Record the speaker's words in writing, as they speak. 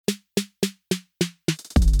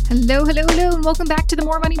Hello, hello, hello, and welcome back to the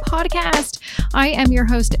More Money Podcast. I am your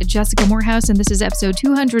host, Jessica Morehouse, and this is episode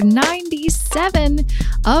 297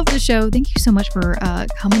 of the show. Thank you so much for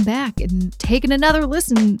coming back and taking another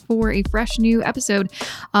listen for a fresh new episode.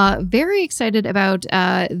 Very excited about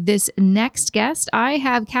this next guest. I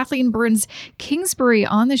have Kathleen Burns Kingsbury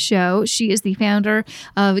on the show. She is the founder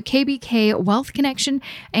of KBK Wealth Connection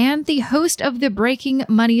and the host of the Breaking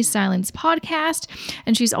Money Silence podcast.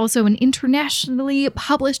 And she's also an internationally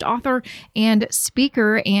published author and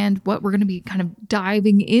speaker. And what we're going to be kind of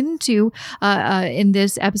diving into in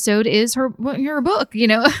this episode is her book. You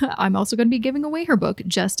know, I'm also going to be giving away her book,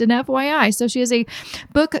 just an FYI. So she has a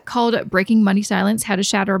book called Breaking Money Silence: How to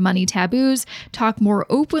Shatter Money Taboos, Talk More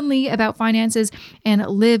Openly About Finances, and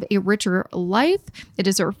Live a Richer Life. It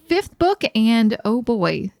is her fifth book, and oh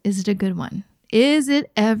boy, is it a good one. Is it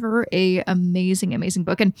ever a amazing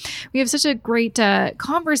book? And we have such a great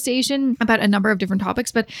conversation about a number of different topics,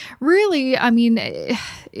 but really, I mean,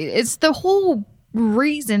 it's the whole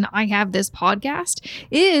reason I have this podcast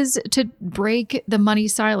is to break the money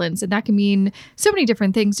silence. And that can mean so many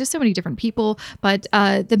different things, just so many different people. But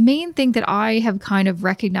the main thing that I have kind of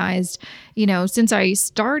recognized, you know, since I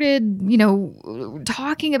started, you know,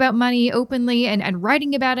 talking about money openly and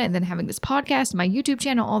writing about it, and then having this podcast, my YouTube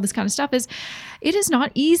channel, all this kind of stuff, is it is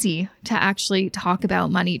not easy to actually talk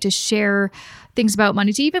about money, to share things about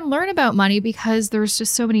money, to even learn about money, because there's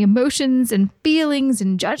just so many emotions and feelings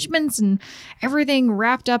and judgments and everything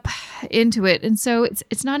wrapped up into it. And so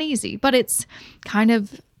it's not easy, but it's kind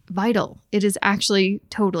of vital. It is actually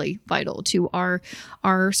totally vital to our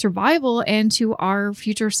survival and to our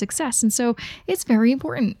future success. And so it's very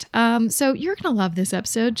important. So you're going to love this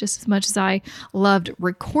episode just as much as I loved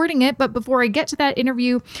recording it. But before I get to that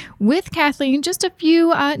interview with Kathleen, just a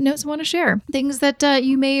few notes I want to share. Things that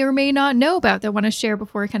you may or may not know about that I want to share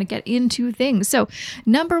before I kind of get into things. So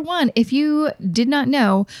number one, if you did not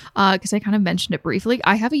know, because I kind of mentioned it briefly,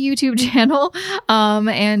 I have a YouTube channel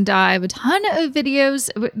and I have a ton of videos.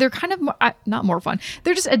 They're kind of not more fun.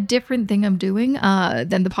 They're just a different thing I'm doing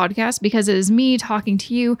than the podcast, because it is me talking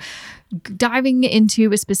to you, diving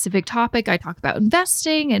into a specific topic. I talk about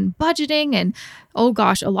investing and budgeting and, oh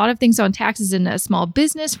gosh, a lot of things on taxes in a small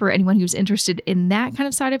business for anyone who's interested in that kind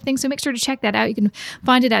of side of things. So make sure to check that out. You can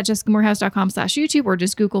find it at jessicamorehouse.com/YouTube, or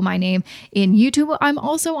just Google my name in YouTube. I'm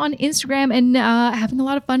also on Instagram and having a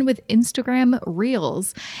lot of fun with Instagram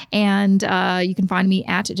Reels. And you can find me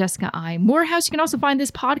at Jessica I. Morehouse. You can also find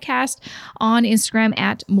this podcast on Instagram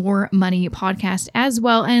at More Money Podcast as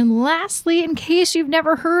well. And lastly, in case you've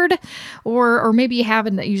never heard, or maybe you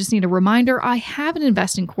haven't, you just need a reminder, I have an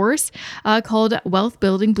investing course called Wealth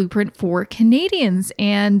Building Blueprint for Canadians.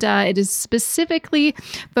 And it is specifically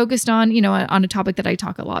focused on, you know, on a topic that I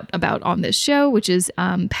talk a lot about on this show, which is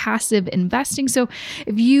passive investing. So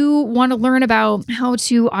if you want to learn about how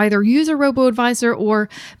to either use a robo-advisor or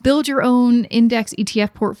build your own index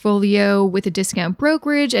ETF portfolio with a discount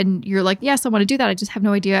brokerage, and you're like, yes, I want to do that, I just have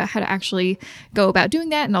no idea how to actually go about doing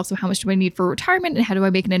that, and also how much do I need for retirement, and how do I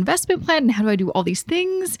make an investment plan, and how do I do all these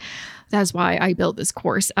things? That's why I built this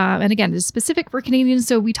course. And again, it's specific for Canadians.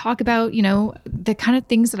 So we talk about, you know, the kind of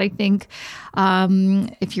things that I think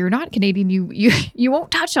if you're not Canadian, you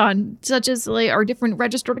won't touch on, such as like our different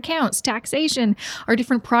registered accounts, taxation, our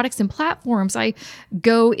different products and platforms. I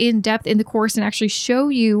go in depth in the course and actually show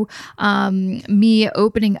you me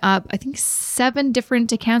opening up, I think, 7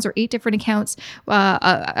 different accounts or 8 different accounts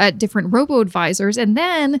at different robo-advisors, and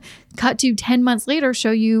then cut to 10 months later,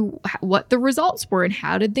 show you what the results were and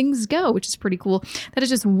how did things go, which is pretty cool. That is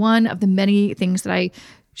just one of the many things that I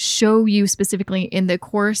show you specifically in the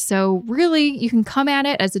course. So really, you can come at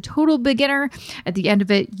it as a total beginner. At the end of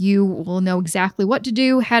it, you will know exactly what to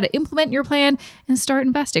do, how to implement your plan, and start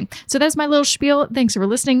investing. So that's my little spiel. Thanks for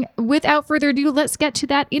listening. Without further ado, let's get to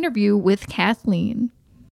that interview with Kathleen.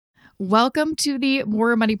 Welcome to the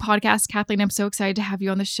More Money Podcast. Kathleen, I'm so excited to have you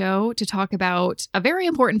on the show to talk about a very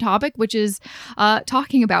important topic, which is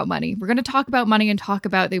talking about money. We're going to talk about money and talk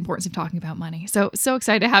about the importance of talking about money. So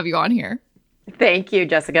excited to have you on here. Thank you,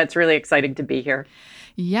 Jessica. It's really exciting to be here.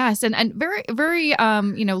 Yes. And very, very,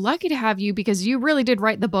 lucky to have you, because you really did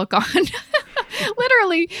write the book on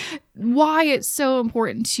literally why it's so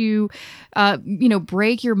important to,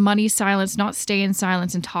 break your money silence, not stay in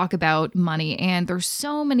silence, and talk about money. And there's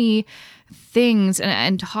so many things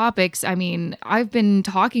and topics. I mean, I've been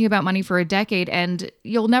talking about money for a decade, and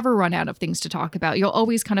you'll never run out of things to talk about. You'll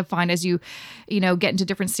always kind of find, as you get into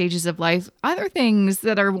different stages of life, other things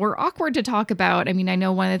that are more awkward to talk about. I mean, I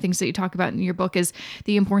know one of the things that you talk about in your book is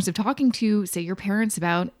the importance of talking to, say, your parents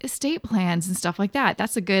about estate plans and stuff like that.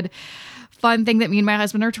 That's a good fun thing that me and my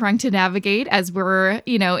husband are trying to navigate as we're,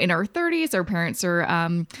 in our 30s. Our parents are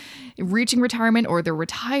reaching retirement or they're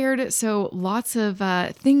retired. So lots of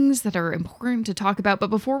things that are important to talk about. But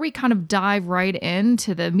before we kind of dive right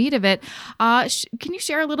into the meat of it, can you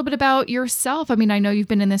share a little bit about yourself? I mean, I know you've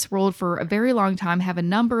been in this world for a very long time, have a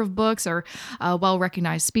number of books, are a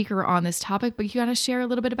well-recognized speaker on this topic, but you got to share a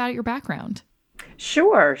little bit about your background.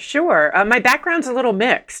 Sure. My background's a little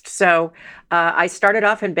mixed. So I started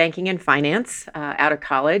off in banking and finance out of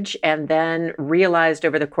college, and then realized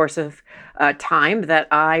over the course of time that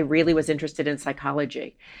I really was interested in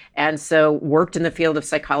psychology. And so worked in the field of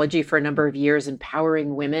psychology for a number of years,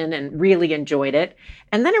 empowering women, and really enjoyed it.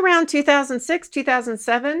 And then around 2006,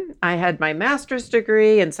 2007, I had my master's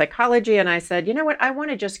degree in psychology, and I said, you know what, I want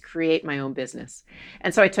to just create my own business.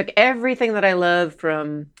 And so I took everything that I love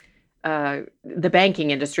from the banking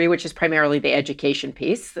industry, which is primarily the education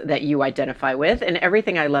piece that you identify with, and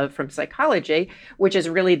everything I love from psychology, which is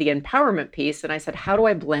really the empowerment piece. And I said, how do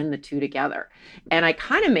I blend the two together? And I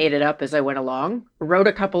kind of made it up as I went along, wrote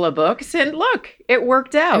a couple of books, and look, it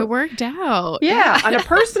worked out. It worked out. Yeah. On a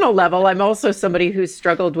personal level, I'm also somebody who's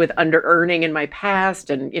struggled with under-earning in my past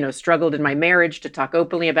and, struggled in my marriage to talk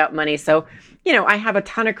openly about money. So, I have a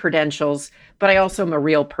ton of credentials, but I also am a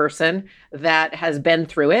real person that has been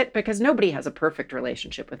through it, because nobody has a perfect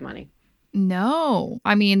relationship with money. No,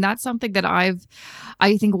 I mean, that's something that I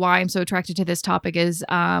think why I'm so attracted to this topic is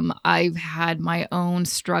I've had my own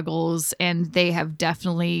struggles and they have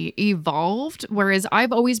definitely evolved. Whereas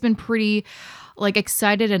I've always been pretty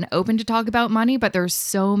excited and open to talk about money, but there's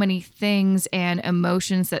so many things and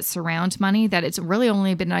emotions that surround money that it's really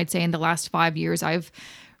only been, I'd say, in the last 5 years,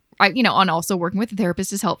 and also working with a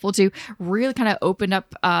therapist is helpful to really kind of open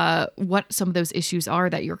up what some of those issues are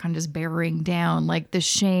that you're kind of just bearing down, like the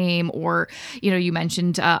shame or, you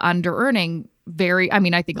mentioned under-earning.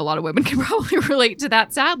 I think a lot of women can probably relate to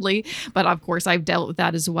that, sadly, but of course I've dealt with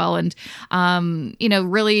that as well. And,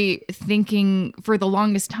 really thinking for the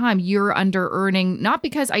longest time, you're under-earning, not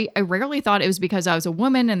because I rarely thought it was because I was a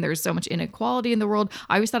woman and there's so much inequality in the world.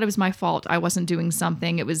 I always thought it was my fault. I wasn't doing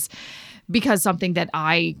something. It was because something that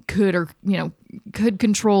I could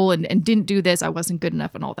control and didn't do this, I wasn't good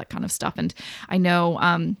enough and all that kind of stuff. And I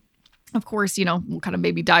know, of course, we'll kind of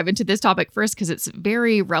maybe dive into this topic first because it's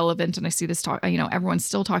very relevant. And I see this talk, everyone's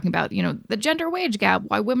still talking about, the gender wage gap,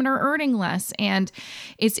 why women are earning less. And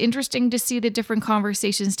it's interesting to see the different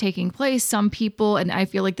conversations taking place. Some people, and I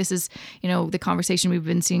feel like this is, the conversation we've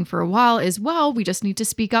been seeing for a while is, well, we just need to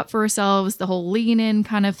speak up for ourselves, the whole lean in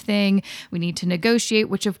kind of thing. We need to negotiate,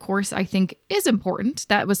 which of course I think is important.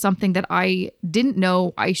 That was something that I didn't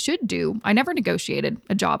know I should do. I never negotiated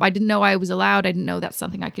a job. I didn't know I was allowed. I didn't know that's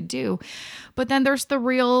something I could do. But then there's the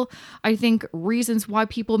real, I think, reasons why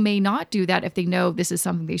people may not do that if they know this is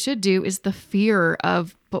something they should do is the fear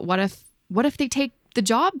of, but what if they take the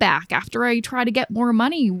job back after I try to get more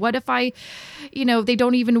money? What if they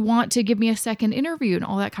don't even want to give me a second interview and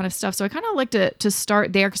all that kind of stuff. So I kind of like to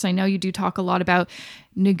start there because I know you do talk a lot about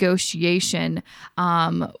negotiation.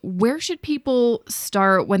 Where should people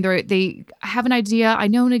start when they have an idea? I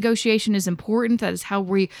know negotiation is important. That is how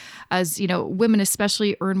we, as women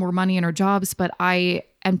especially, earn more money in our jobs, but I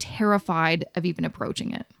am terrified of even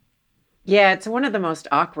approaching it. Yeah, it's one of the most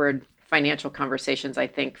awkward financial conversations, I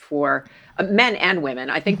think, for men and women.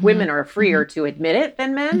 I think women are freer to admit it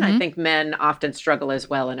than men. I think men often struggle as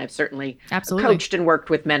well. And I've certainly coached and worked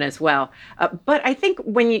with men as well. But I think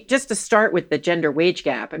just to start with the gender wage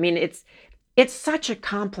gap, I mean, it's such a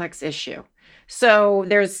complex issue. So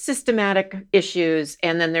there's systematic issues,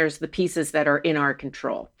 and then there's the pieces that are in our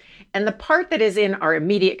control. And the part that is in our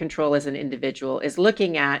immediate control as an individual is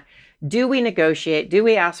looking at, do we negotiate? Do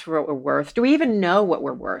we ask for what we're worth? Do we even know what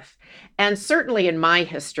we're worth? And certainly in my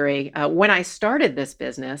history, when I started this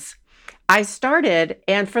business, and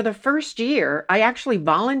for the first year, I actually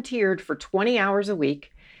volunteered for 20 hours a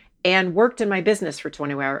week and worked in my business for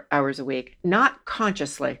 20 hours a week, not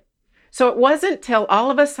consciously. So it wasn't till all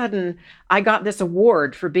of a sudden I got this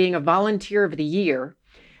award for being a volunteer of the year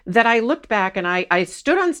that I looked back and I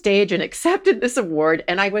stood on stage and accepted this award.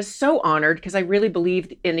 And I was so honored because I really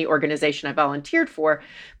believed in the organization I volunteered for.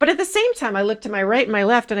 But at the same time, I looked to my right and my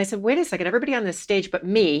left and I said, wait a second, everybody on this stage but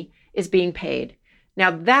me is being paid. Now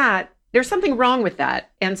there's something wrong with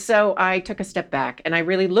that. And so I took a step back and I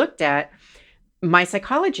really looked at my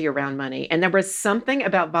psychology around money. And there was something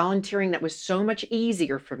about volunteering that was so much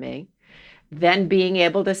easier for me than being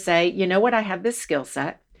able to say, you know what, I have this skill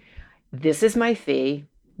set. This is my fee.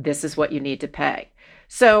 This is what you need to pay.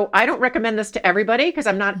 So I don't recommend this to everybody because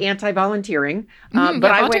I'm not anti-volunteering, but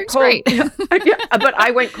I went cold. But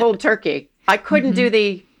I went cold turkey. I couldn't do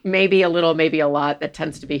the maybe a little, maybe a lot. That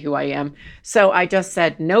tends to be who I am. So I just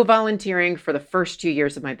said no volunteering for the first 2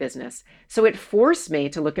 years of my business. So it forced me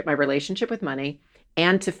to look at my relationship with money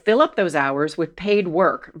and to fill up those hours with paid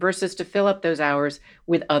work versus to fill up those hours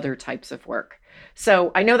with other types of work.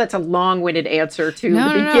 So I know that's a long-winded answer to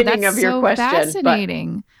the beginning of your question.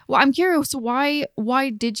 Fascinating. Well, I'm curious, why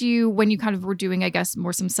did you, when you kind of were doing, I guess,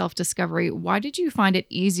 more some self-discovery, why did you find it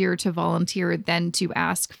easier to volunteer than to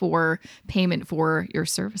ask for payment for your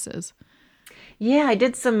services? Yeah, I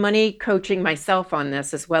did some money coaching myself on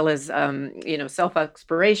this, as well as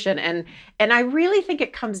self-exploration, and I really think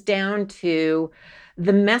it comes down to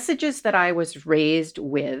the messages that I was raised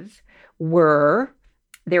with were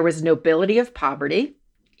there was nobility of poverty.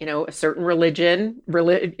 A certain religion,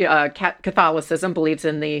 Catholicism believes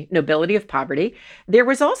in the nobility of poverty. There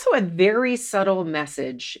was also a very subtle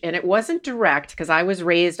message, and it wasn't direct because I was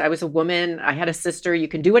a woman, I had a sister, you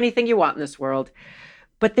can do anything you want in this world.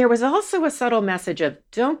 But there was also a subtle message of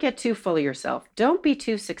don't get too full of yourself. Don't be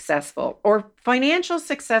too successful. Or financial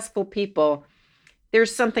successful people,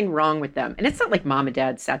 there's something wrong with them. And it's not like mom and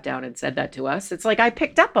dad sat down and said that to us. It's like I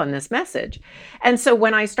picked up on this message. And so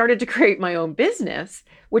when I started to create my own business,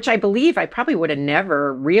 which I believe I probably would have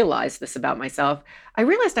never realized this about myself, I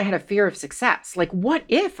realized I had a fear of success. Like, what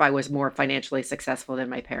if I was more financially successful than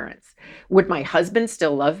my parents? Would my husband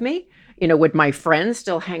still love me? Would my friends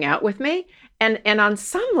still hang out with me? And on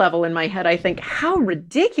some level in my head, I think, how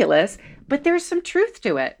ridiculous, but there's some truth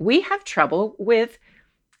to it. We have trouble with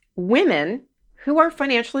women who are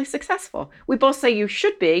financially successful. We both say you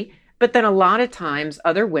should be, but then a lot of times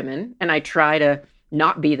other women, and I try to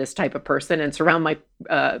not be this type of person and surround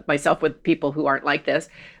myself with people who aren't like this,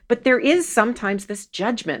 but there is sometimes this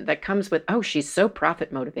judgment that comes with, oh, she's so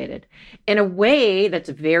profit motivated in a way that's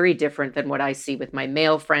very different than what I see with my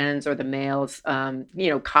male friends or the males,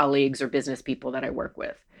 colleagues or business people that I work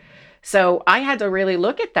with. So I had to really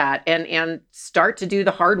look at that and start to do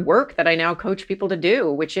the hard work that I now coach people to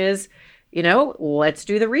do, which is, let's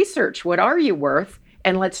do the research. What are you worth?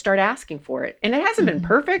 And let's start asking for it. And it hasn't been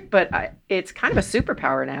perfect, but it's kind of a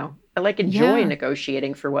superpower now. I enjoy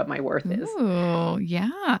negotiating for what my worth is. Oh,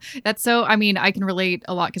 yeah. That's so, I can relate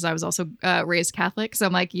a lot because I was also raised Catholic. So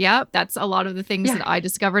I'm like, yeah, that's a lot of the things that I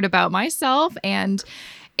discovered about myself. And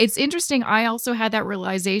it's interesting. I also had that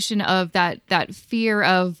realization of that fear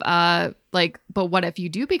of but what if you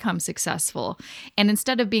do become successful? And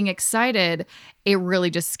instead of being excited, it really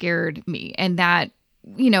just scared me. And that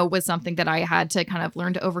was something that I had to kind of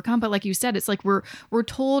learn to overcome. But like you said, it's like we're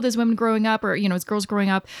told as women growing up or, as girls growing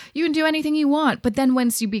up, you can do anything you want. But then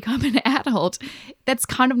once you become an adult, that's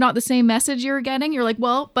kind of not the same message you're getting. You're like,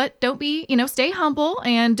 well, but don't be, stay humble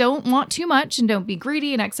and don't want too much and don't be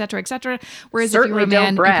greedy and et cetera, et cetera. Whereas certainly if you're a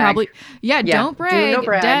man, don't brag. you probably, don't brag. Do no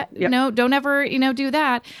brag. Don't ever, do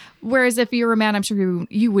that. Whereas if you're a man, I'm sure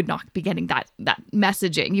you would not be getting that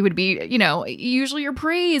messaging. You would be, usually you're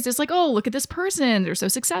praised. It's like, oh, look at this person. They're so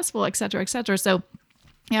successful, et cetera, et cetera. So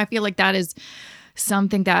yeah, I feel like that is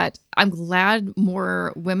something that I'm glad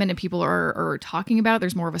more women and people are talking about.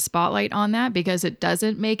 There's more of a spotlight on that because it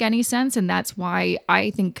doesn't make any sense. And that's why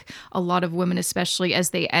I think a lot of women, especially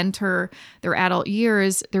as they enter their adult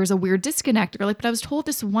years, there's a weird disconnect. They're like, but I was told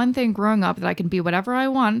this one thing growing up that I can be whatever I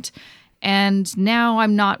want. And now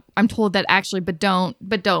I'm told that actually, but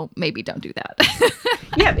maybe don't do that.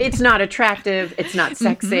 Yeah, it's not attractive. It's not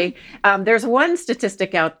sexy. Mm-hmm. There's one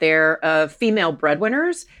statistic out there of female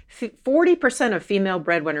breadwinners. 40% of female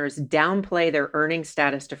breadwinners downplay their earning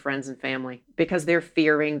status to friends and family because they're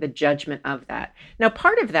fearing the judgment of that. Now,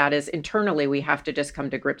 part of that is internally, we have to just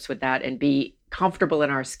come to grips with that and be comfortable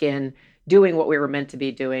in our skin, doing what we were meant to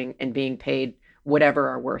be doing and being paid whatever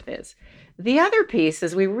our worth is. The other piece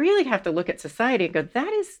is we really have to look at society and go,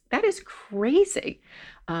 that is crazy.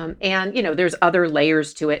 And, there's other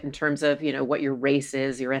layers to it in terms of, what your race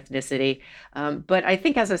is, your ethnicity. But I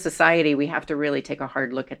think as a society, we have to really take a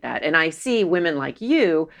hard look at that. And I see women like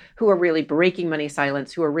you who are really breaking money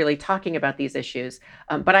silence, who are really talking about these issues.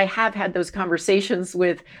 But I have had those conversations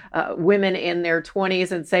with women in their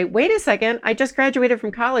 20s and say, wait a second, I just graduated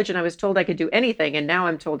from college and I was told I could do anything. And now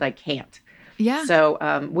I'm told I can't. Yeah.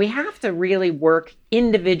 So we have to really work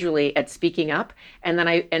individually at speaking up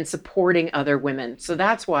and supporting other women. So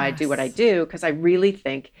that's why I do what I do, because I really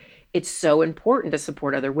think it's so important to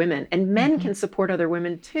support other women, and men can support other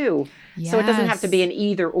women too. Yes. So it doesn't have to be an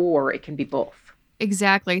either or, it can be both.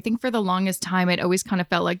 Exactly. I think for the longest time, it always kind of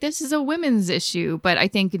felt like this is a women's issue. But I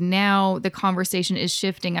think now the conversation is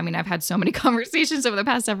shifting. I mean, I've had so many conversations over the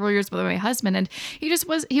past several years with my husband, and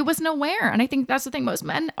he wasn't aware. And I think that's the thing. Most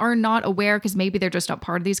men are not aware because maybe they're just not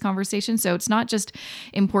part of these conversations. So it's not just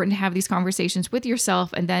important to have these conversations with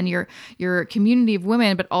yourself and then your community of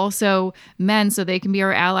women, but also men, so they can be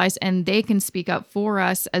our allies and they can speak up for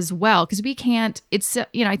us as well. Because we can't,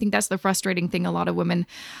 I think that's the frustrating thing a lot of women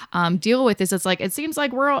deal with is it's like, it seems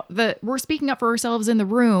like we're speaking up for ourselves in the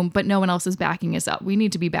room, but no one else is backing us up. We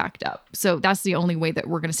need to be backed up. So that's the only way that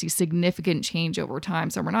we're going to see significant change over time.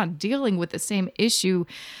 So we're not dealing with the same issue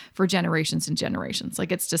for generations and generations.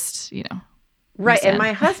 Like it's just, Right. And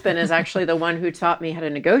my husband is actually the one who taught me how to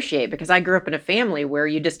negotiate because I grew up in a family where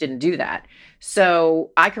you just didn't do that.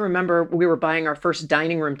 So I can remember we were buying our first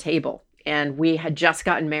dining room table and we had just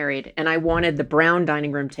gotten married and I wanted the brown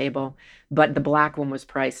dining room table, but the black one was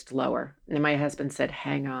priced lower. And my husband said,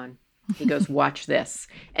 hang on. He goes, watch this.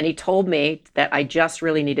 And he told me that I just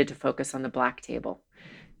really needed to focus on the black table.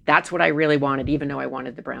 That's what I really wanted, even though I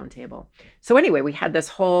wanted the brown table. So anyway, we had this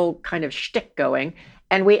whole kind of shtick going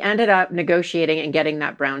and we ended up negotiating and getting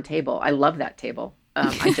that brown table. I love that table.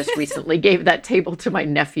 I just recently gave that table to my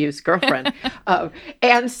nephew's girlfriend.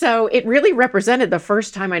 And so it really represented the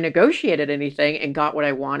first time I negotiated anything and got what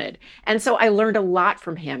I wanted. And so I learned a lot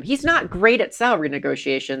from him. He's not great at salary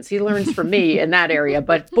negotiations. He learns from me in that area,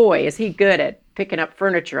 but boy, is he good at picking up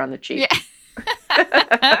furniture on the cheap. Yeah.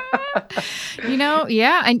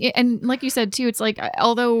 Yeah. And like you said, too, it's like,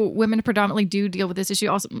 although women predominantly do deal with this issue,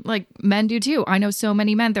 also like men do, too. I know so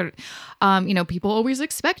many men that, people always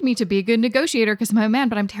expect me to be a good negotiator because I'm a man,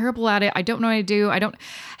 but I'm terrible at it. I don't know what I do. I don't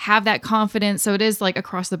have that confidence. So it is like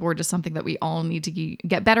across the board, just something that we all need to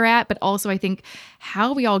get better at. But also I think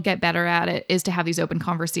how we all get better at it is to have these open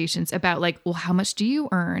conversations about like, well, how much do you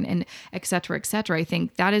earn? And et cetera, et cetera. I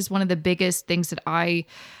think that is one of the biggest things that I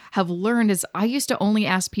have learned is I used to only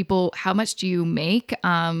ask people, how much do you make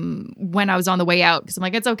when I was on the way out? Because I'm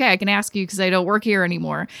like, it's okay. I can ask you because I don't work here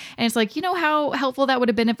anymore. And it's like, how helpful that would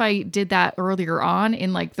have been if I did that earlier on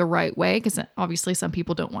in like the right way. Because obviously some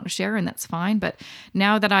people don't want to share and that's fine. But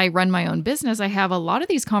now that I run my own business, I have a lot of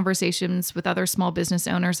these conversations with other small business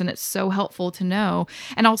owners and it's so helpful to know.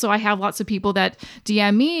 And also I have lots of people that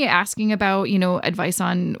DM me asking about, advice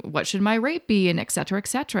on what should my rate be and et cetera, et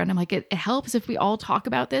cetera. And I'm like, it helps if we all talk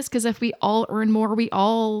about this. Because if we all earn more, we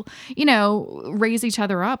all, raise each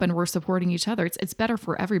other up and we're supporting each other. It's better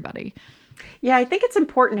for everybody. Yeah, I think it's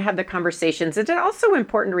important to have the conversations. It's also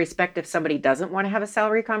important to respect if somebody doesn't want to have a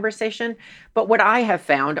salary conversation. But what I have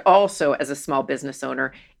found also as a small business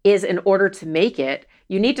owner is in order to make it,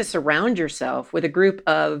 you need to surround yourself with a group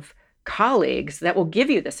of colleagues that will give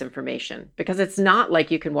you this information because it's not like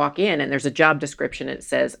you can walk in and there's a job description and it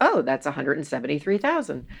says, oh, that's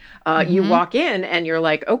 173,000. You walk in and you're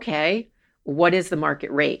like, okay, what is the market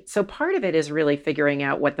rate? So part of it is really figuring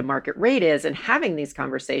out what the market rate is and having these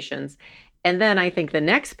conversations. And then I think the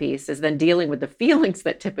next piece is then dealing with the feelings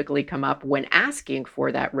that typically come up when asking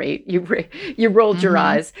for that rate. You rolled your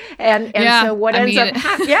eyes. And so what ends up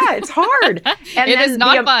happening, it's hard. And it is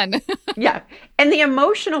not fun. Yeah. And the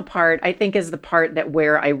emotional part, I think, is the part that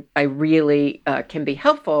where I really can be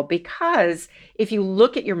helpful because if you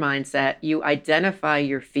look at your mindset, you identify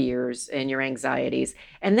your fears and your anxieties,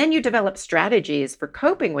 and then you develop strategies for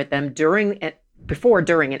coping with them before,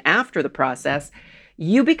 during, and after the process,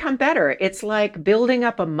 you become better. It's like building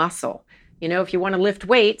up a muscle. If you want to lift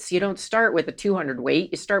weights, you don't start with a 200 weight,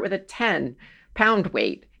 you start with a 10-pound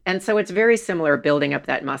weight. And so it's very similar building up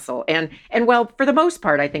that muscle. And well, for the most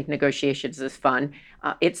part, I think negotiations is fun.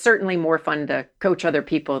 It's certainly more fun to coach other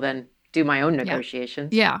people than do my own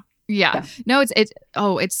negotiations. Yeah. No,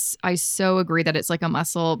 I so agree that it's like a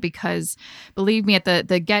muscle because believe me, at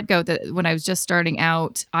the get-go, that when I was just starting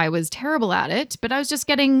out, I was terrible at it, but I was just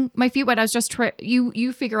getting my feet wet. I was just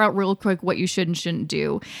you figure out real quick what you should and shouldn't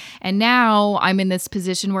do. And now I'm in this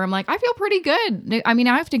position where I'm like, I feel pretty good. I mean,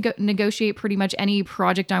 I have to negotiate pretty much any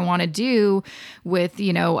project I want to do with,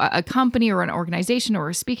 a company or an organization or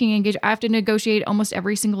a speaking engagement. I have to negotiate almost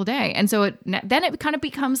every single day. And so then it kind of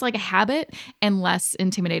becomes like a habit and less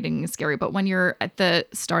intimidating and scary. But when you're at the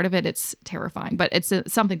start of it, it's terrifying, but it's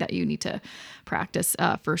something that you need to practice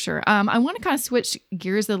for sure. I want to kind of switch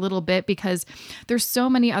gears a little bit because there's so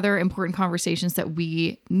many other important conversations that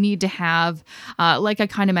we need to have. Like I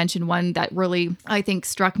kind of mentioned, one that really, I think,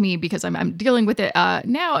 struck me because I'm dealing with it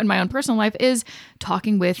now in my own personal life is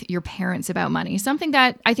talking with your parents about money. Something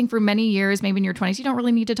that I think for many years, maybe in your 20s, you don't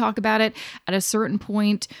really need to talk about it. At a certain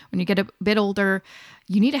point, when you get a bit older,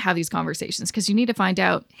 you need to have these conversations because you need to find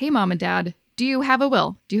out, hey, mom and dad, do you have a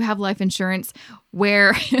will? Do you have life insurance?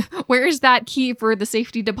 Where is that key for the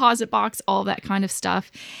safety deposit box? All that kind of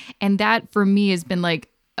stuff. And that for me has been like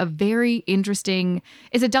a very interesting,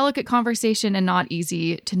 it's a delicate conversation and not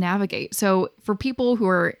easy to navigate. So for people who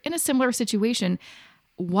are in a similar situation,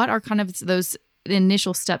 what are kind of those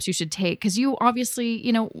initial steps you should take? Because you obviously,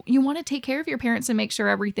 you want to take care of your parents and make sure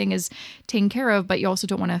everything is taken care of, but you also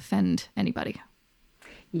don't want to offend anybody.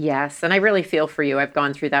 Yes. And I really feel for you. I've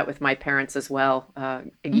gone through that with my parents as well,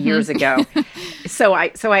 years ago. So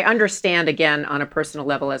I understand, again, on a personal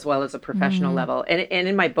level as well as a professional level. And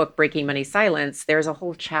in my book, Breaking Money Silence, there's a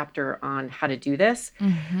whole chapter on how to do this.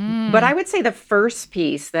 But I would say the first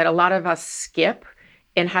piece that a lot of us skip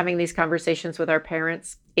in having these conversations with our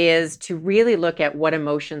parents is to really look at what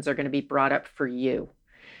emotions are going to be brought up for you.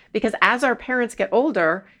 Because as our parents get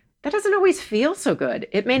older, that doesn't always feel so good.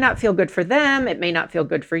 It may not feel good for them. It may not feel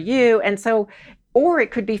good for you. And so, or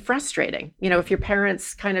it could be frustrating. If your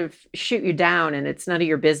parents kind of shoot you down and it's none of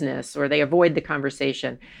your business, or they avoid the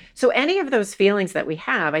conversation. So any of those feelings that we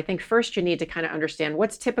have, I think first you need to kind of understand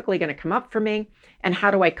what's typically going to come up for me and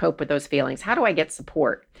how do I cope with those feelings? How do I get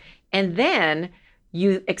support? And then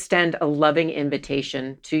you extend a loving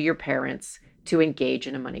invitation to your parents to engage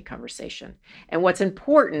in a money conversation. And what's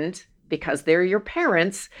important, because they're your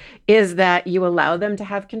parents, is that you allow them to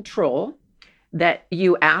have control, that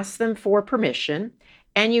you ask them for permission,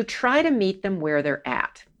 and you try to meet them where they're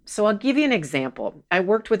at. So I'll give you an example. I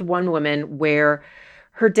worked with one woman where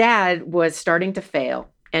her dad was starting to fail.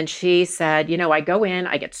 And she said, I go in,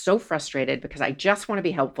 I get so frustrated because I just want to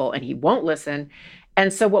be helpful and he won't listen.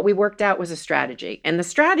 And so what we worked out was a strategy. And the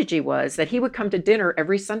strategy was that he would come to dinner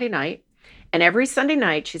every Sunday night. And every Sunday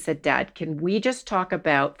night, she said, Dad, can we just talk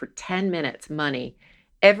about for 10 minutes money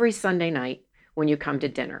every Sunday night when you come to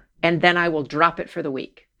dinner? And then I will drop it for the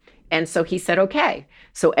week. And so he said, okay.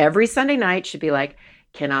 So every Sunday night should be like,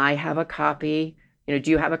 can I have a copy? Do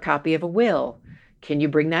you have a copy of a will? Can you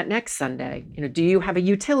bring that next Sunday? Do you have a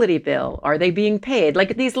utility bill? Are they being paid?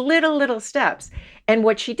 Like these little steps. And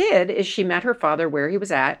what she did is she met her father where he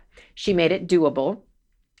was at. She made it doable.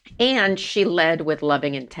 And she led with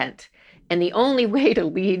loving intent. And the only way to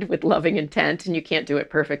lead with loving intent, and you can't do it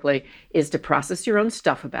perfectly, is to process your own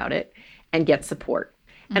stuff about it and get support.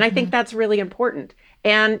 And I think that's really important.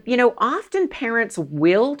 And, often parents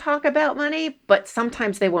will talk about money, but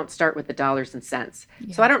sometimes they won't start with the dollars and cents.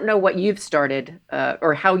 Yeah. So I don't know what you've started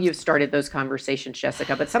or how you've started those conversations,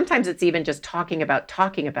 Jessica, but sometimes it's even just talking about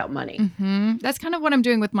money. That's kind of what I'm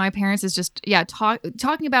doing with my parents is just,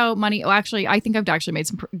 talking about money. Oh, actually, I think I've actually made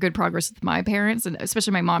some good progress with my parents, and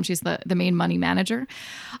especially my mom. She's the main money manager,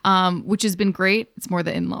 which has been great. It's more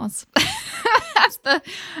the in-laws.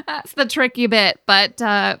 That's the tricky bit, but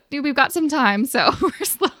we've got some time, so we're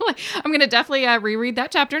slowly. I'm going to definitely reread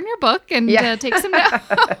that chapter in your book and take some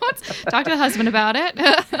notes. Talk to the husband about it.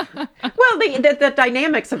 Well, the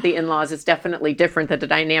dynamics of the in-laws is definitely different than the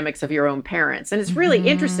dynamics of your own parents, and it's really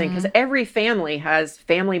interesting because every family has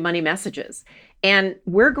family money messages, and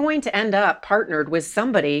we're going to end up partnered with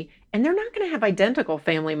somebody. And they're not going to have identical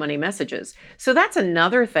family money messages. So that's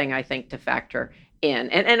another thing I think to factor in.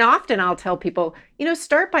 And often I'll tell people,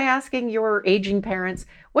 start by asking your aging parents,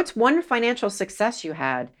 what's one financial success you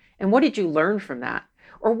had? And what did you learn from that?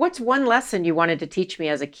 Or what's one lesson you wanted to teach me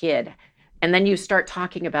as a kid? And then you start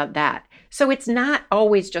talking about that. So it's not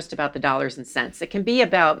always just about the dollars and cents. It can be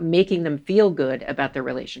about making them feel good about their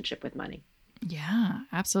relationship with money. Yeah,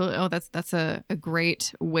 absolutely. Oh, that's a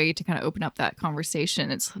great way to kind of open up that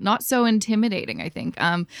conversation. It's not so intimidating, I think.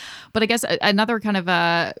 But I guess another kind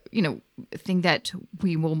of thing that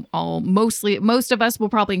we will most of us will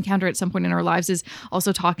probably encounter at some point in our lives is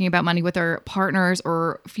also talking about money with our partners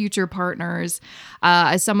or future partners.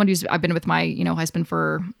 As someone I've been with my husband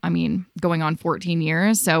for going on 14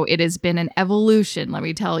 years, so it has been an evolution, let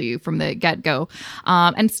me tell you, from the get-go.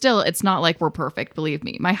 And still, it's not like we're perfect. Believe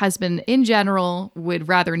me, my husband in general would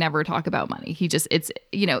rather never talk about money. He just,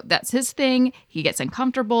 that's his thing. He gets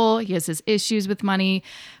uncomfortable. He has his issues with money.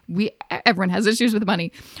 Everyone has issues with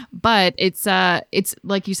money, but it's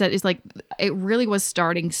like you said, it's like, it really was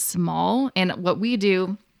starting small. And what we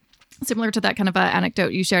do, similar to that kind of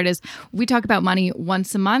anecdote you shared, is we talk about money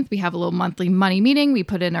once a month. We have a little monthly money meeting. We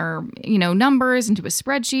put in our, numbers into a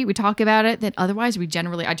spreadsheet. We talk about it. Then otherwise,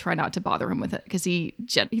 I try not to bother him with it because he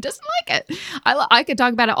doesn't like it. I could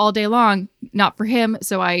talk about it all day long, not for him.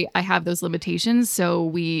 So I have those limitations. So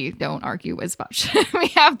we don't argue as much. We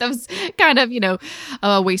have those kind of,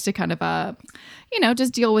 ways to kind of,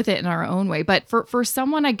 just deal with it in our own way. But for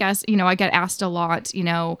someone, I guess, I get asked a lot,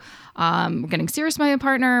 we're getting serious with my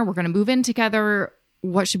partner, we're going to move in together.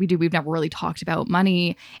 what should we do? We've never really talked about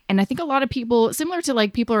money. And I think a lot of people, similar to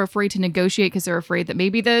like people are afraid to negotiate because they're afraid that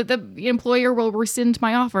maybe the employer will rescind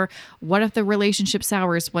my offer. What if the relationship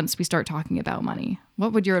sours once we start talking about money?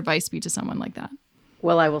 What would your advice be to someone like that?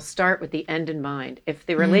 Well, I will start with the end in mind. If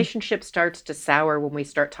the relationship starts to sour when we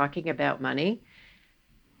start talking about money,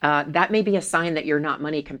 that may be a sign that you're not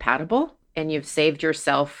money compatible and you've saved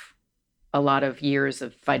yourself a lot of years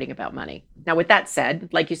of fighting about money. Now, with that said,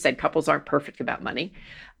 like you said, couples aren't perfect about money.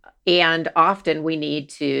 And often we need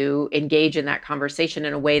to engage in that conversation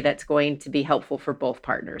in a way that's going to be helpful for both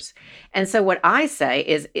partners. And so what I say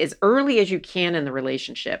is as early as you can in the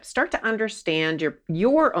relationship, start to understand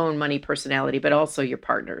your own money personality, but also your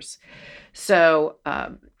partner's. So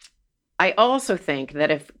I also think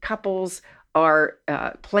that if couples are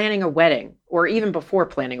planning a wedding, or even before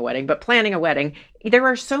planning a wedding, but planning a wedding, there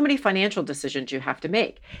are so many financial decisions you have to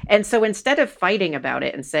make. And so instead of fighting about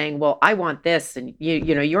it and saying, well, I want this, and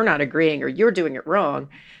you're not agreeing or you're doing it wrong,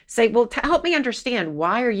 say, well, help me understand,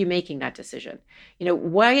 why are you making that decision?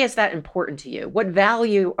 Why is that important to you? What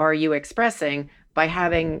value are you expressing by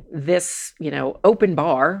having this, open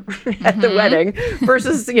bar at the wedding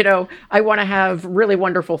versus, I want to have really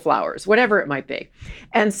wonderful flowers, whatever it might be.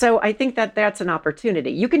 And so I think that that's an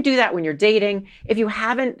opportunity. You can do that when you're dating. If you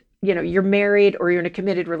haven't, you're married or you're in a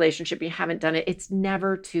committed relationship, you haven't done it, it's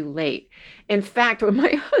never too late. In fact, when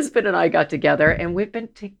my husband and I got together, and we've been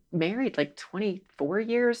married like 24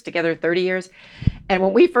 years, together 30 years. And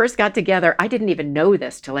when we first got together, I didn't even know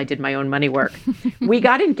this till I did my own money work. We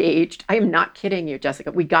got engaged. I am not kidding you,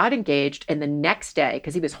 Jessica. We got engaged, and the next day,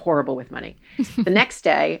 because he was horrible with money, the next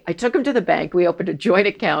day I took him to the bank. We opened a joint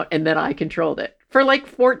account, and then I controlled it for like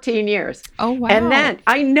 14 years. Oh, wow. And then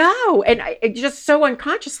I know, and it just so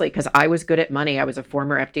unconsciously, because I was good at money. I was a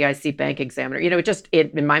former FDIC bank examiner.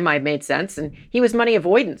 It in my mind made sense. And he was money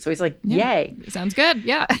avoidant. So he's like, yay. Sounds good.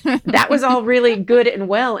 Yeah. That was all really good and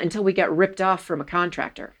well until we got ripped off from a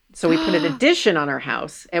contractor. So we put an addition on our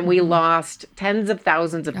house, and we lost tens of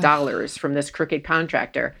thousands of dollars from this crooked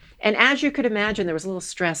contractor. And as you could imagine, there was a little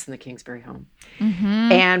stress in the Kingsbury home.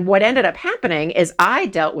 And what ended up happening is I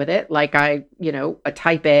dealt with it like a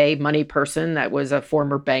type A money person that was a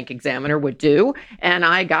former bank examiner would do. And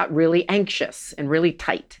I got really anxious and really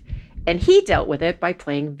tight. And he dealt with it by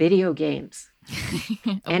playing video games.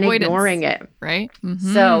 And ignoring it. Right.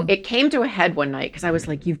 So it came to a head one night because I was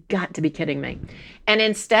like, you've got to be kidding me. And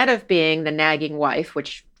instead of being the nagging wife,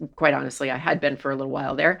 which quite honestly I had been for a little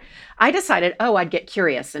while there, I decided, I'd get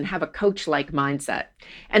curious and have a coach-like mindset.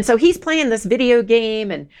 And so he's playing this video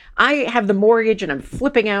game, and I have the mortgage, and I'm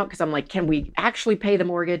flipping out because I'm like, can we actually pay the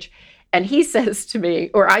mortgage? And he says to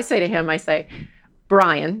me, or I say to him, I say,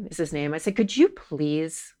 Brian is his name. I say, could you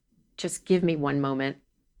please just give me one moment?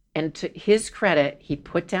 And to his credit, he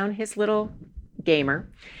put down his little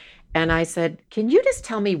gamer. And I said, can you just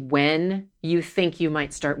tell me when you think you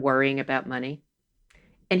might start worrying about money?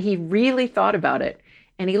 And he really thought about it.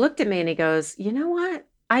 And he looked at me and he goes, you know what?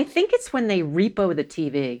 I think it's when they repo the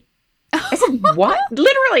TV. I said, what?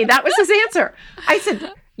 Literally, that was his answer. I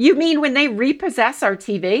said, you mean when they repossess our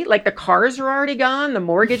TV? Like the cars are already gone, the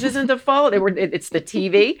mortgage is in default, it's the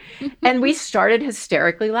TV. And we started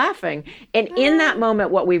hysterically laughing. And in that moment,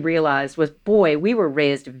 what we realized was, boy, we were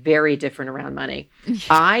raised very different around money.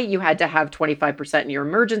 You had to have 25% in your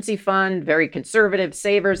emergency fund, very conservative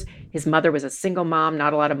savers. His mother was a single mom,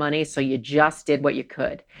 not a lot of money, so you just did what you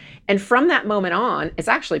could. And from that moment on, it's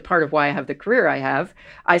actually part of why I have the career I have.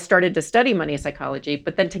 I started to study money psychology,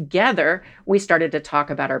 but then together we started to talk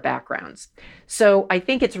about our backgrounds. So I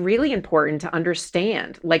think it's really important to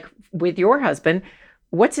understand, like with your husband,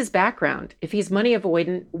 what's his background? If he's money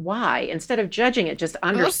avoidant, why? Instead of judging it, just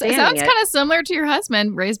understanding it. Sounds kind of similar to your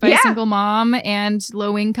husband, raised by a single mom and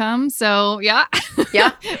low income. So yeah.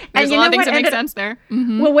 There's a lot of things that make sense there.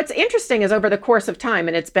 Well, what's interesting is over the course of time,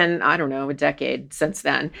 and it's been, I don't know, a decade since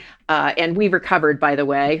then, and we recovered, by the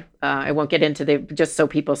way. I won't get into just so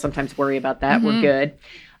people sometimes worry about that. We're good.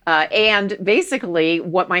 And basically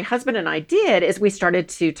what my husband and I did is we started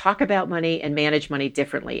to talk about money and manage money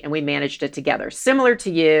differently. And we managed it together. Similar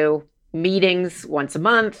to you, meetings once a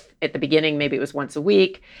month. At the beginning, maybe it was once a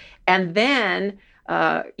week. And then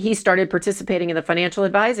he started participating in the financial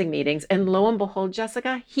advising meetings. And lo and behold,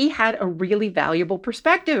 Jessica, he had a really valuable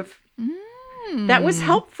perspective that was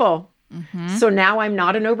helpful. So now I'm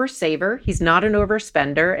not an oversaver. He's not an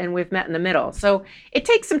overspender, and we've met in the middle. So it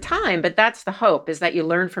takes some time, but that's the hope, is that you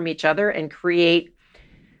learn from each other and create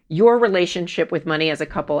your relationship with money as a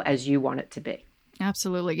couple as you want it to be.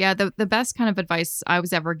 Absolutely. Yeah. The best kind of advice I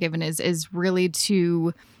was ever given is really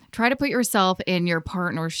to try to put yourself in your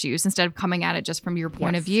partner's shoes instead of coming at it just from your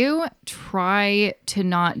point of view. Try to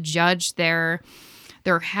not judge their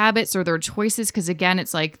habits or their choices, because again,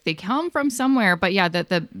 it's like they come from somewhere. But yeah,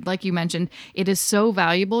 the like you mentioned, it is so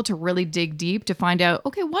valuable to really dig deep to find out,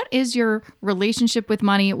 okay, what is your relationship with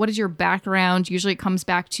money? What is your background? Usually it comes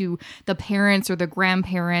back to the parents or the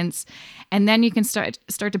grandparents, and then you can start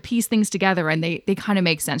to piece things together, and they kind of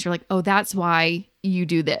make sense. You're like, oh, that's why you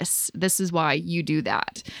do this. This is why you do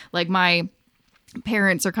that. Like my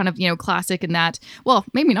parents are kind of, classic in that, well,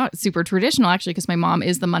 maybe not super traditional actually, because my mom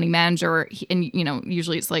is the money manager, and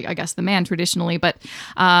usually it's like, I guess, the man traditionally, but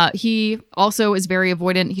he also is very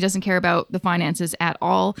avoidant. He doesn't care about the finances at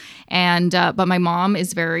all. And but my mom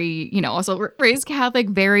is very, also raised Catholic,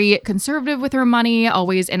 very conservative with her money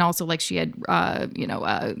always, and also like she had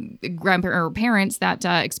grandparents or parents that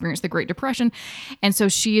experienced the Great Depression, and so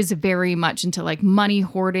she is very much into like money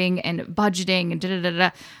hoarding and budgeting and da-da-da-da.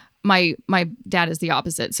 My dad is the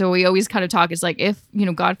opposite. So we always kind of talk. It's like, if,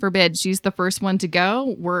 God forbid, she's the first one to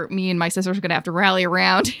go, me and my sisters are going to have to rally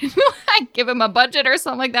around and like give him a budget or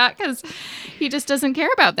something like that, because he just doesn't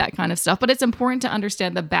care about that kind of stuff. But it's important to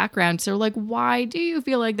understand the background. So like, why do you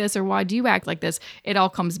feel like this, or why do you act like this? It all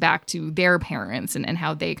comes back to their parents and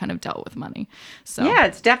how they kind of dealt with money. So yeah,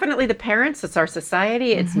 it's definitely the parents. It's our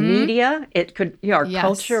society. It's media. It could, our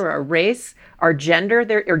culture, our race, our gender,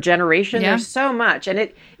 our generation. There's so much.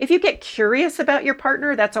 And if you get curious about your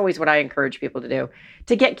partner, that's always what I encourage people to do,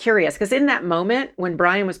 to get curious. Because in that moment when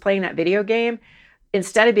Brian was playing that video game,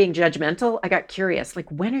 instead of being judgmental, I got curious.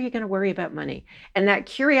 Like, when are you going to worry about money? And that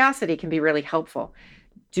curiosity can be really helpful.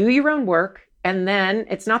 Do your own work. And then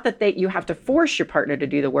it's not that you have to force your partner to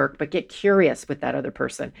do the work, but get curious with that other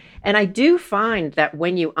person. And I do find that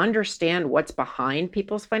when you understand what's behind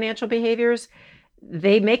people's financial behaviors,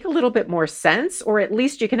 they make a little bit more sense, or at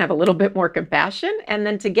least you can have a little bit more compassion. And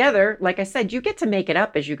then together, like I said, you get to make it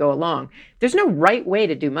up as you go along. There's no right way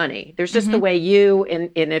to do money. There's just the way you,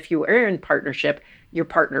 and if you are in partnership, your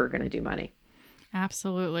partner are going to do money.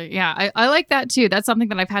 Absolutely. Yeah, I like that too. That's something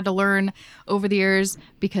that I've had to learn over the years,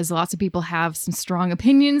 because lots of people have some strong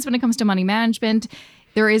opinions when it comes to money management.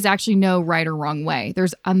 There is actually no right or wrong way.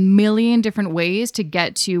 There's a million different ways to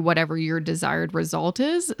get to whatever your desired result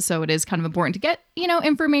is. So it is kind of important to get,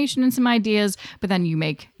 information and some ideas, but then you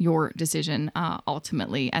make your decision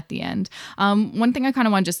ultimately at the end. One thing I kind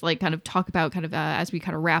of want to just kind of talk about as we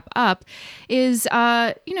kind of wrap up is,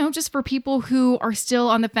 just for people who are still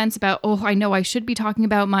on the fence about, oh, I know I should be talking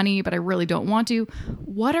about money, but I really don't want to.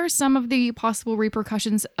 What are some of the possible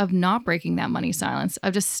repercussions of not breaking that money silence,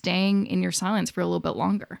 of just staying in your silence for a little bit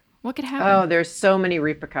longer? What could happen? Oh, there's so many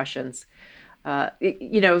repercussions.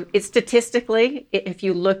 It's statistically, if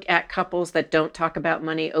you look at couples that don't talk about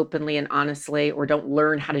money openly and honestly, or don't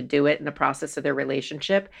learn how to do it in the process of their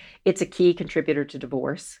relationship, it's a key contributor to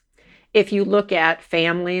divorce. If you look at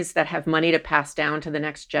families that have money to pass down to the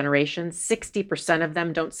next generation, 60% of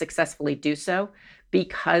them don't successfully do so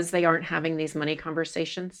because they aren't having these money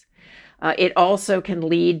conversations. It also can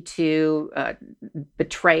lead to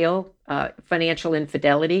betrayal, financial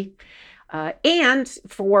infidelity. And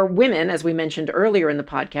for women, as we mentioned earlier in the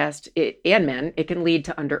podcast, and men, it can lead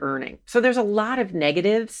to under-earning. So there's a lot of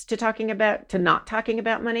negatives to not talking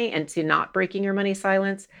about money and to not breaking your money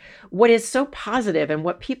silence. What is so positive, and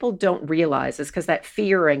what people don't realize, is because that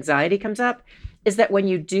fear or anxiety comes up, is that when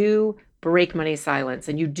you do break money silence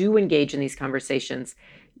and you do engage in these conversations,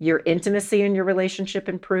 your intimacy in your relationship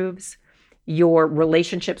improves. Your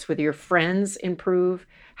relationships with your friends improve.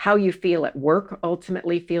 How you feel at work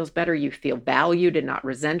ultimately feels better. You feel valued and not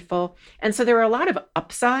resentful. And so there are a lot of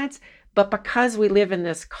upsides, but because we live in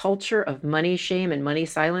this culture of money shame and money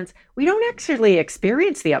silence, we don't actually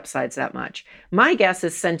experience the upsides that much. My guess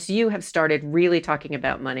is, since you have started really talking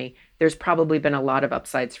about money, there's probably been a lot of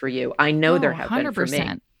upsides for you. I know there have 100%. Been for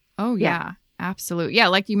me. Oh, yeah. Absolutely. Yeah.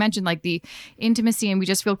 Like you mentioned, like the intimacy, and we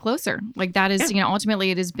just feel closer. Like that is,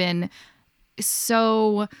 ultimately it has been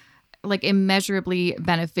so immeasurably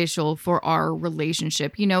beneficial for our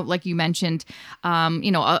relationship. Like you mentioned,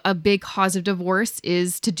 a big cause of divorce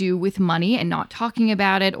is to do with money and not talking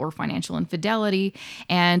about it, or financial infidelity.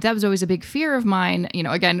 And that was always a big fear of mine.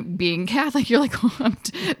 Again, being Catholic, you're like, oh, I'm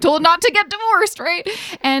told not to get divorced, right?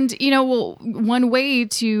 And, one way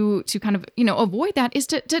to kind of, avoid that is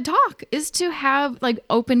to talk, is to have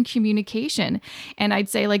open communication. And I'd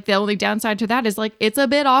say the only downside to that is it's a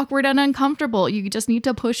bit awkward and uncomfortable. You just need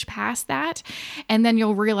to push past past that. And then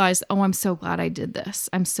you'll realize, oh, I'm so glad I did this.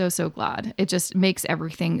 I'm so, so glad. It just makes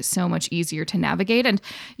everything so much easier to navigate. And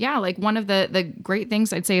yeah, like one of the great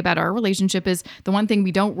things I'd say about our relationship is the one thing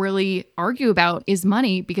we don't really argue about is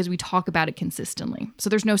money, because we talk about it consistently. So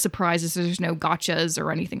there's no surprises, there's no gotchas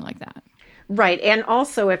or anything like that. Right. And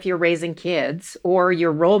also, if you're raising kids or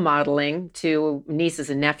you're role modeling to nieces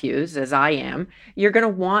and nephews, as I am, you're going to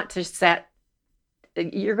want to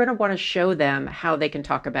show them how they can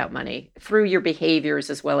talk about money through your behaviors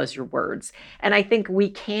as well as your words. And I think we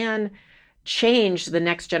can change the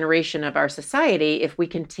next generation of our society if we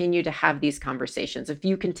continue to have these conversations. If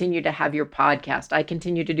you continue to have your podcast, I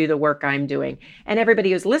continue to do the work I'm doing, and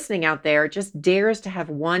everybody who's listening out there just dares to have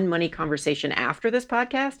one money conversation after this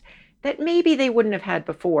podcast that maybe they wouldn't have had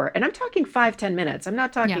before. And I'm talking 5-10 minutes. I'm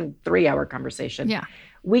not talking 3-hour conversation. Yeah.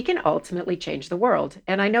 We can ultimately change the world.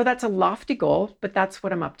 And I know that's a lofty goal, but that's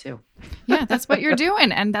what I'm up to. Yeah, that's what you're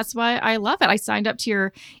doing. And that's why I love it. I signed up to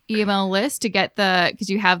your email list to get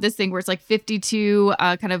because you have this thing where it's like 52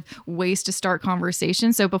 kind of ways to start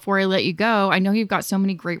conversation. So before I let you go, I know you've got so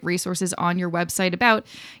many great resources on your website about,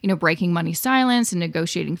 breaking money silence and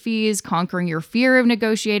negotiating fees, conquering your fear of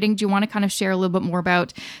negotiating. Do you want to kind of share a little bit more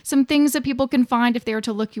about some things that people can find if they were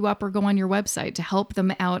to look you up or go on your website to help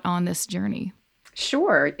them out on this journey?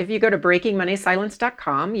 Sure. If you go to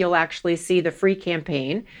breakingmoneysilence.com, you'll actually see the free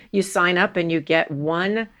campaign. You sign up and you get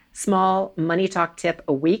one small money talk tip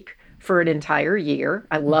a week for an entire year.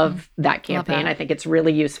 I love that campaign. Love that. I think it's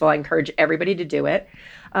really useful. I encourage everybody to do it.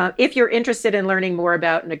 If you're interested in learning more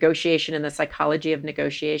about negotiation and the psychology of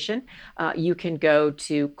negotiation, you can go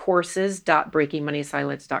to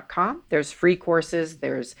courses.breakingmoneysilence.com. There's free courses.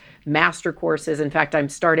 There's master courses. In fact, I'm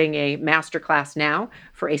starting a master class now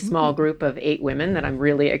for a small group of 8 women that I'm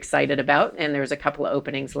really excited about. And there's a couple of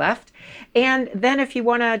openings left. And then if you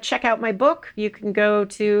want to check out my book, you can go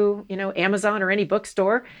to, Amazon or any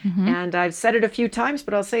bookstore. And I've said it a few times,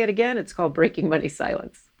 but I'll say it again. It's called Breaking Money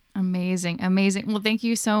Silence. Amazing. Amazing. Well, thank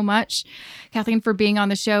you so much, Kathleen, for being on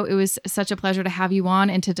the show. It was such a pleasure to have you on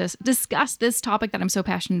and to discuss this topic that I'm so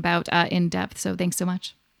passionate about in depth. So thanks so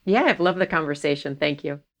much. Yeah, I've loved the conversation. Thank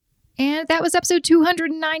you. And that was episode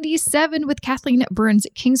 297 with Kathleen Burns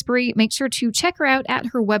Kingsbury. Make sure to check her out at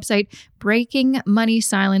her website,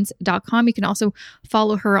 breakingmoneysilence.com. You can also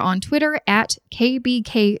follow her on Twitter at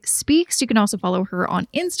KBKSpeaks. You can also follow her on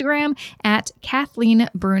Instagram at Kathleen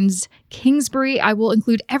Burns Kingsbury. I will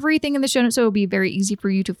include everything in the show notes, so it'll be very easy for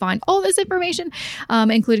you to find all this information,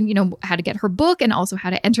 including, how to get her book and also how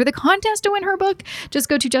to enter the contest to win her book. Just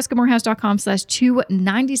go to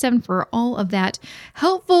jessicamorehouse.com/297 for all of that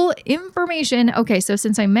helpful information. Okay, so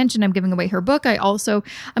since I mentioned I'm giving away her book, I'm going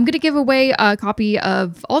to give away a copy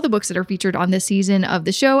of all the books that are featured on this season of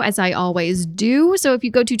the show, as I always do. So if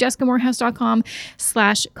you go to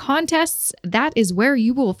jessicamorehouse.com/contests, that is where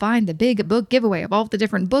you will find the big book giveaway of all the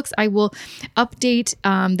different books. I will update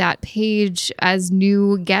that page as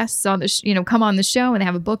new guests on the come on the show and they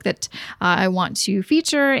have a book that I want to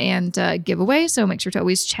feature and give away. So make sure to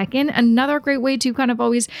always check in. Another great way to kind of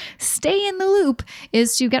always stay in the loop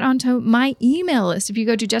is to get onto my email list. If you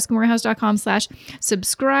go to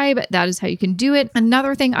jessicamorehouse.com/subscribe, that is how you can do it.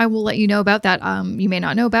 Another thing I will let you know about that you may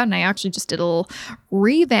not know about, and I actually just did a little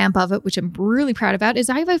revamp of it, which I'm really proud about, is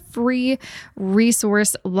I have a free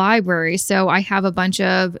resource library. So I have a bunch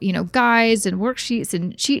of, guides and worksheets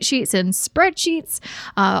and cheat sheets and spreadsheets,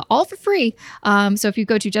 all for free. So if you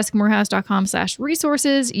go to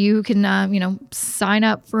jessicamorehouse.com/resources, you can, sign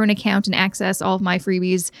up for an account and access all of my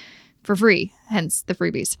freebies for free, hence the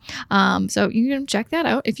freebies. So you can check that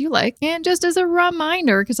out if you like. And just as a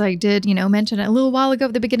reminder, because I did, mention it a little while ago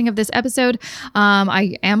at the beginning of this episode,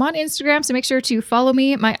 I am on Instagram, so make sure to follow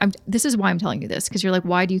me. This is why I'm telling you this, because you're like,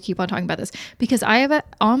 why do you keep on talking about this? Because I have it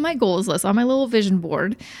on my goals list, on my little vision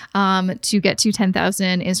board, to get to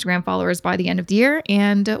 10,000 Instagram followers by the end of the year.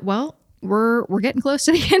 And we're getting close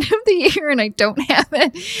to the end of the year and I don't have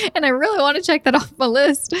it. And I really want to check that off my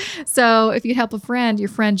list. So if you'd help your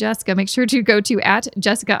friend Jessica, make sure to go to at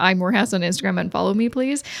Jessica I. Morehouse on Instagram and follow me,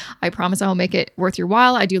 please. I promise I'll make it worth your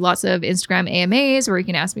while. I do lots of Instagram AMAs where you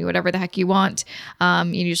can ask me whatever the heck you want.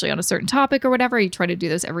 Usually on a certain topic or whatever. I try to do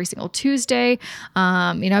those every single Tuesday.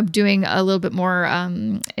 I'm doing a little bit more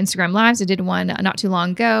Instagram lives. I did one not too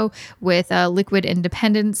long ago with Liquid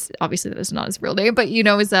Independence. Obviously that is not his real name, but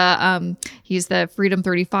is he's the Freedom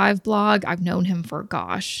 35 blog. I've known him for,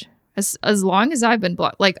 as long as I've been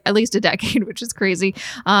like at least a decade, which is crazy.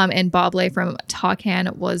 And Bob Lay from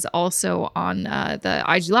Talkan was also on the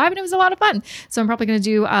IG Live, and it was a lot of fun. So I'm probably going to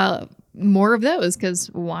do more of those, because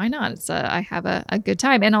why not? It's I have a good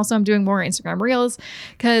time. And also I'm doing more Instagram reels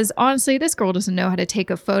because honestly, this girl doesn't know how to take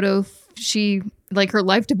a photo. She, like, her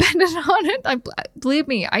life depended on it. Believe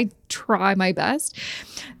me, I try my best.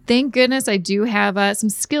 Thank goodness I do have some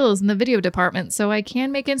skills in the video department, so I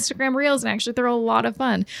can make Instagram reels, and actually they're a lot of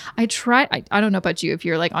fun. I don't know about you if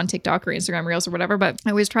you're like on TikTok or Instagram reels or whatever, but I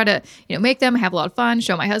always try to, make them, have a lot of fun,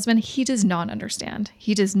 show my husband. He does not understand.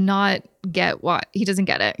 He does not get what, he doesn't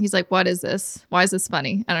get it. He's like, what is this? Why is this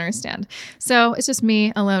funny? I don't understand. So it's just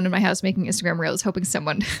me alone in my house making Instagram reels, hoping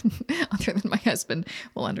someone other than my husband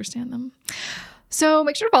will understand them. So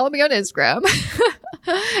make sure to follow me on Instagram.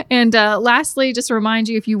 And lastly, just to remind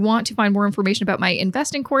you, if you want to find more information about my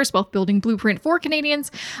investing course, Wealth Building Blueprint for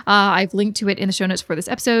Canadians, I've linked to it in the show notes for this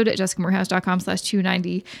episode at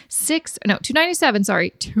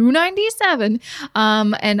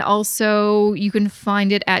jessicamorehouse.com/297. And also you can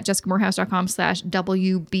find it at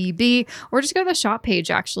jessicamorehouse.com/WBB, or just go to the shop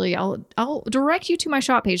page. Actually, I'll direct you to my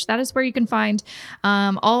shop page. That is where you can find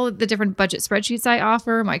all of the different budget spreadsheets I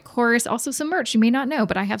offer, my course, also some merch. You may not know,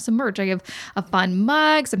 but I have some merch. I have a fun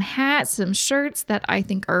mug, some hats, some shirts that I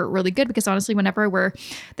think are really good, because honestly, whenever I wear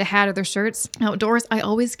the hat or the shirts outdoors, I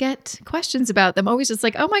always get questions about them. Always just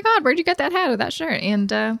like, oh my God, where'd you get that hat or that shirt?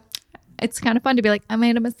 And it's kind of fun to be like, I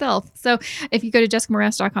made it myself. So if you go to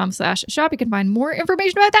jessicamorehouse.com/shop, you can find more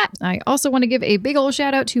information about that. I also want to give a big old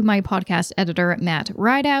shout out to my podcast editor, Matt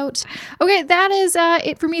Rideout. Okay, that is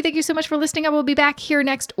it for me. Thank you so much for listening. I will be back here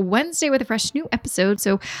next Wednesday with a fresh new episode.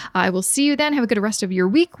 So I will see you then. Have a good rest of your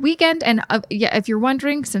weekend. And if you're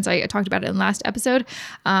wondering, since I talked about it in the last episode,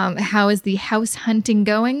 how is the house hunting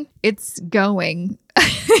going? It's going.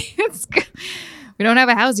 We don't have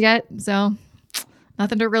a house yet, so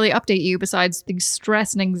nothing to really update you besides the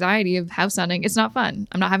stress and anxiety of house hunting. It's not fun.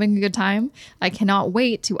 I'm not having a good time. I cannot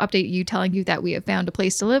wait to update you, telling you that we have found a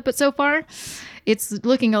place to live. But so far, it's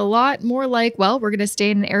looking a lot more like, well, we're going to stay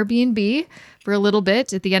in an Airbnb for a little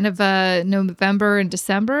bit at the end of November and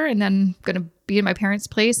December, and then going to be in my parents'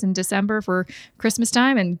 place in December for Christmas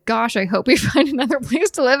time. And gosh, I hope we find another place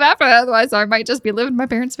to live after that. Otherwise, I might just be living in my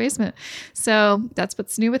parents' basement. So that's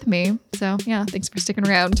what's new with me. So yeah, thanks for sticking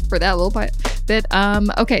around for that little bit.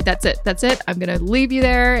 Okay, that's it. I'm going to leave you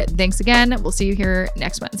there. Thanks again. We'll see you here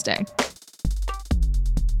next Wednesday.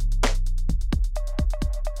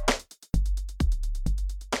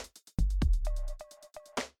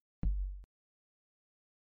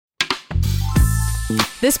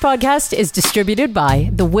 This podcast is distributed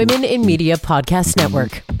by the Women in Media Podcast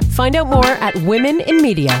Network. Find out more at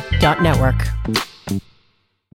womeninmedia.network.